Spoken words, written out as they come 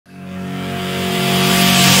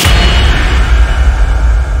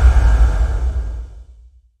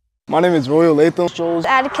My name is Royal Latham. Jules,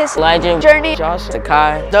 Atticus, Elijah, Journey, Josh,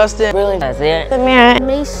 Takai, Dustin, Brilliant, Isaiah, Samara,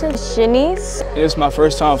 Mason, Shanice. It's my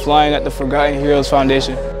first time flying at the Forgotten Heroes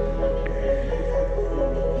Foundation.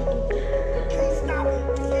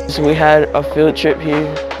 So we had a field trip here.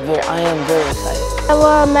 I am very excited.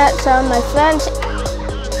 I met some of my friends.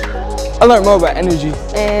 I learned more about energy.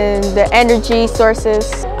 And the energy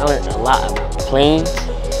sources. I learned a lot about planes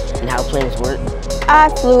and how planes work. I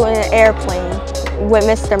flew in an airplane with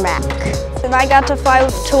Mr. Mack. And I got to fly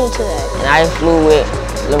with Tool today. And I flew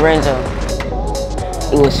with Lorenzo.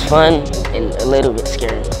 It was fun and a little bit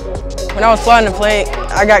scary. When I was flying the plane,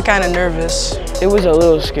 I got kind of nervous. It was a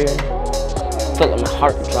little scary. I felt like my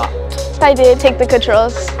heart dropped. I did take the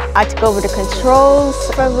controls. I took over the controls.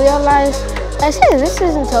 I realized, I said, this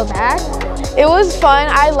isn't so bad. It was fun,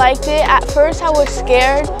 I liked it. At first I was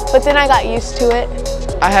scared, but then I got used to it.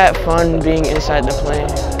 I had fun being inside the plane.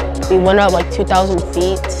 We went up like 2,000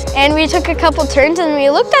 feet. And we took a couple turns and we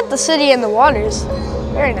looked at the city and the waters.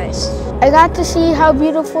 Very nice. I got to see how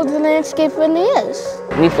beautiful the landscape really is.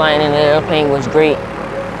 Me flying in the airplane was great.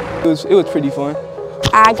 It was pretty fun.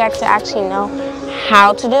 I got to actually know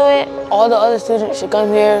how to do it. All the other students should come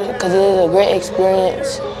here because it is a great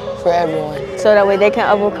experience for everyone. So that way they can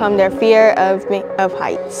overcome their fear of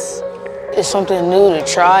heights. It's something new to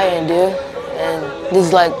try and do, and this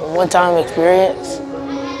is like a one-time experience,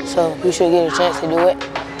 so you should get a chance to do it.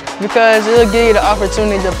 Because it'll give you the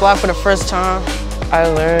opportunity to fly for the first time. I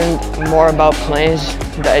learned more about planes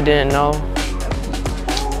that I didn't know.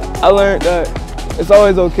 I learned that it's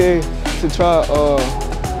always okay to try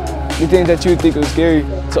the things that you think are scary,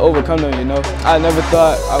 to overcome them, you know. I never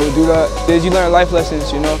thought I would do that. Did you learn life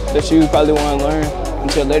lessons, you know, that you probably want to learn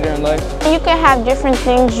until later in life? You can have different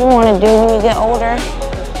things you want to do when you get older.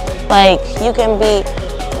 Like, you can be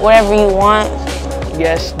whatever you want.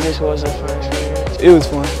 Yes, this was a fun experience. It was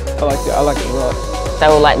fun. I liked it a lot. I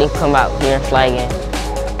would like to come out here and fly again.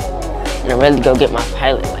 And I'm ready to go get my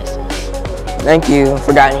pilot license. Thank you,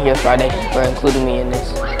 Forgotten Heroes Foundation, for including me in this.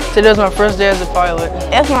 Today was my first day as a pilot.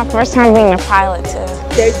 It's my first time being a pilot, too.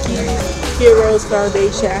 Thank you, Heroes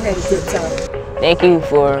Foundation. I had a good time. Thank you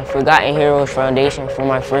for Forgotten Heroes Foundation for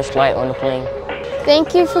my first flight on the plane.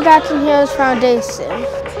 Thank you, Forgotten Heroes Foundation.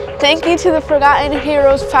 Thank you to the Forgotten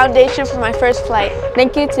Heroes Foundation for my first flight.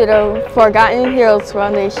 Thank you to the Forgotten Heroes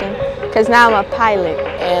Foundation, because now I'm a pilot.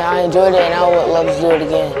 And I enjoyed it, and I would love to do it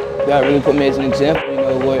again. That really put me as an example, you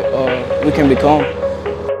know, what we can become.